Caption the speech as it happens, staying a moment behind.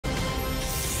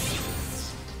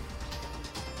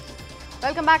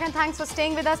Welcome back and thanks for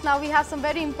staying with us. Now we have some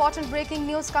very important breaking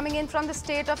news coming in from the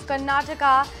state of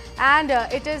Karnataka, and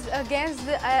it is against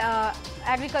the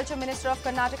Agriculture Minister of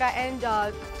Karnataka and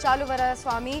Chaluvaraya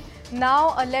Swamy.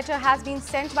 Now a letter has been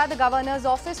sent by the Governor's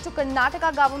office to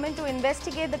Karnataka Government to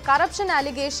investigate the corruption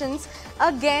allegations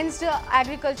against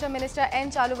Agriculture Minister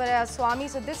N. Chaluvaraya Swamy.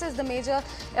 So this is the major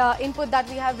input that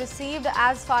we have received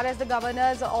as far as the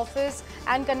Governor's office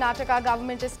and Karnataka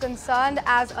Government is concerned,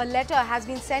 as a letter has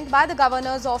been sent by the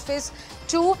Governor's office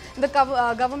to the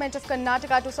Government of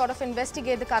Karnataka to sort of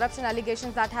investigate the corruption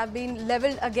allegations that have been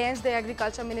levelled against the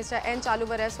Agriculture Minister N.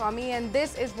 Chaluvaraya Swamy. And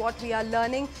this is what we are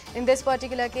learning in this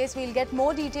particular case. We'll get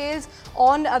more details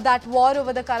on that war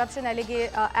over the corruption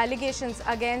allegations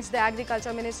against the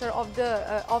Agriculture Minister of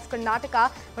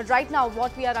Karnataka. But right now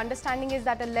what we are understanding is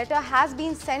that a letter has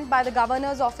been sent by the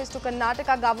Governor's office to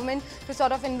Karnataka Government to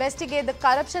sort of investigate the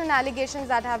corruption allegations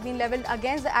that have been levelled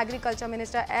against the Agriculture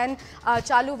Minister N.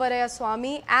 Chaluvaraya Swamy.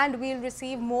 And we'll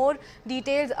receive more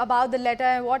details about the letter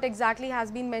and what exactly has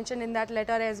been mentioned in that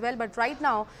letter as well. But right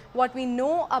now what we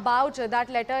know about that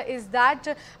letter is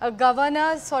that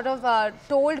Governor sort of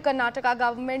told Karnataka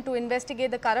Government to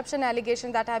investigate the corruption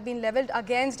allegations that have been levelled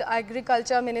against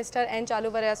Agriculture Minister N.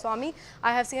 Chaluvaraya Swamy.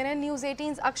 I have CNN News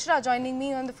 18's Akshara joining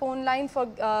me on the phone line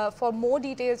for more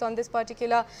details on this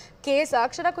particular case.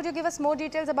 Akshara, could you give us more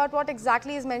details about what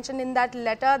exactly is mentioned in that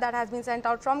letter that has been sent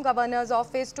out from Governor's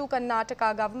office to Karnataka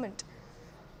Government?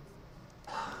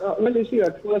 Well, you see,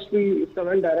 at first the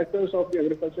 7 directors of the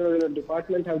Agricultural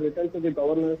Department have written to the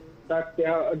Governor that the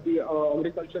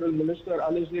Agricultural Minister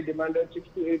allegedly demanded 6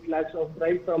 to 8 lakhs of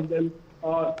bribe from them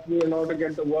in order to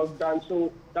get the work done.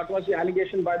 So that was the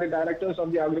allegation by the directors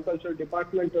of the Agricultural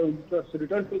Department, which was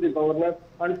returned to the Governor.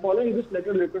 And following this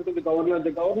letter written to the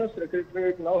Governor's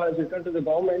Secretariat now has returned to the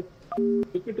government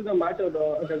look into the matter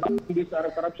regarding these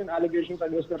corruption allegations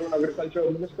against the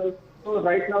Agricultural Minister. So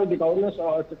right now the Governor's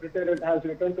Secretariat has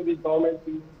returned to the government,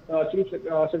 the Chief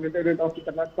Secretariat of the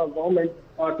Karnataka Government,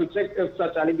 to check if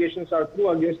such allegations are true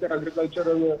against the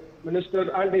Agricultural Minister,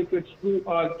 and if it's true,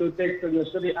 to take the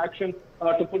necessary action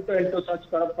to put an end to such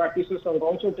corrupt practices, or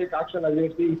also take action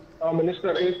against the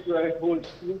Minister if it holds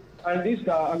true. And these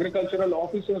agricultural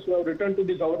officers who have returned to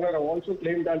the Governor have also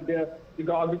claimed that the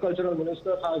Agricultural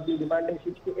Minister has been demanding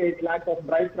 6 to 8 lakhs of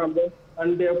bribe from them,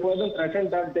 and they have further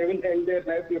threatened that they will end their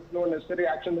life if no necessary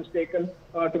action is taken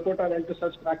to put an end to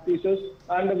such practices.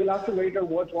 And we'll have to wait and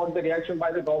watch what the reaction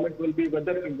by the government will be,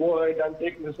 whether to go ahead and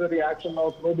take necessary action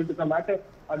or probe into the matter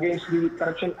against the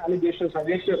corruption allegations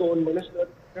against their own minister.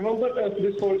 Remember, if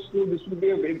this holds true, this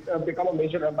will become a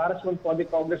major embarrassment for the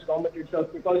Congress government itself,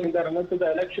 because in the run-up to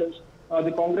the elections,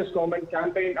 the Congress government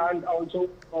campaigned and also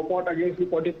fought against the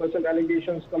 40%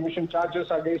 allegations, commission charges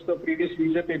against the previous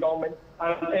BJP government.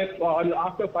 And if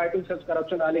after fighting such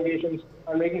corruption allegations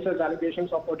and making such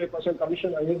allegations of 40%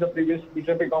 commission against the previous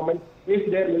BJP government, if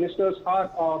their ministers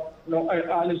are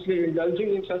allegedly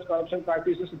indulging in such corruption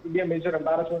practices, it will be a major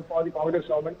embarrassment for the Congress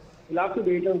government. We'll have to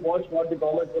wait and watch what the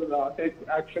government will take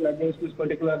action against this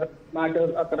particular matter,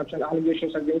 corruption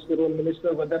allegations against their own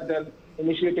minister, whether they'll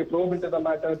initiate a probe into the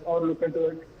matter or look into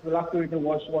it. We'll have to wait and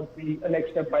watch what the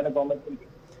next step by the government will be.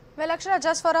 Well, Akshara,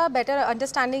 just for a better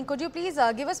understanding, could you please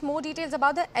give us more details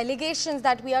about the allegations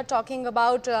that we are talking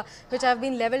about, which have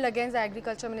been levelled against the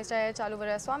Agriculture Minister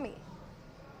Chaluvaraya Swamy?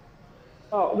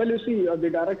 Well, you see, the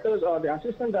directors, the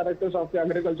assistant directors of the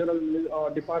Agricultural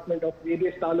Department of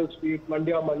various taluks, be it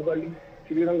Mandya, Malvali,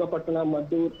 Srirangapatna,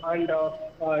 Maddur, and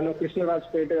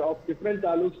Krishnarajpete of different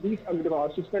taluks, these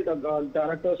assistant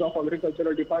directors of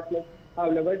Agricultural Department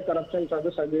have leveled corruption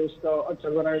charges against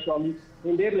Chaluvaraya Swamy.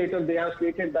 In their letter, they have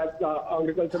stated that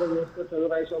Agricultural Minister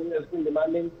Chaluvaraya Swamy has been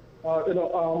demanding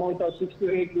amount of 6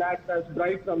 to 8 lakhs as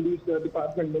bribe from these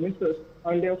department ministers,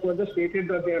 and they have further stated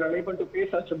that they are unable to pay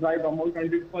such a bribe amount.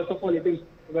 And first of all, it is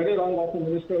very wrong of a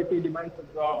minister to demand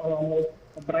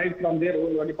a bribe from their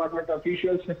own department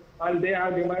officials, and they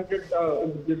have demanded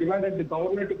the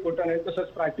government to put an end to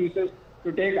such practices,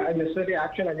 to take necessary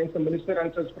action against the minister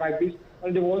and such practice.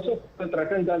 And they also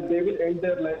threatened that they will end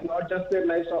their life, not just their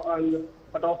lives,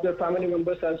 but of their family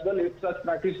members as well, if such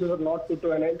practices are not put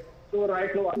to an end. So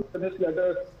right now, after this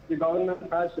letter, the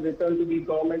government has returned to the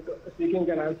government seeking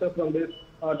an answer from this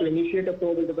to initiate a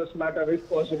probe into this matter if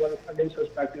possible against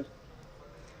such practice.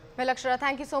 Well, Akshara,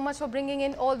 thank you so much for bringing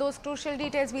in all those crucial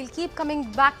details. We'll keep coming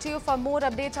back to you for more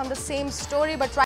updates on the same story. But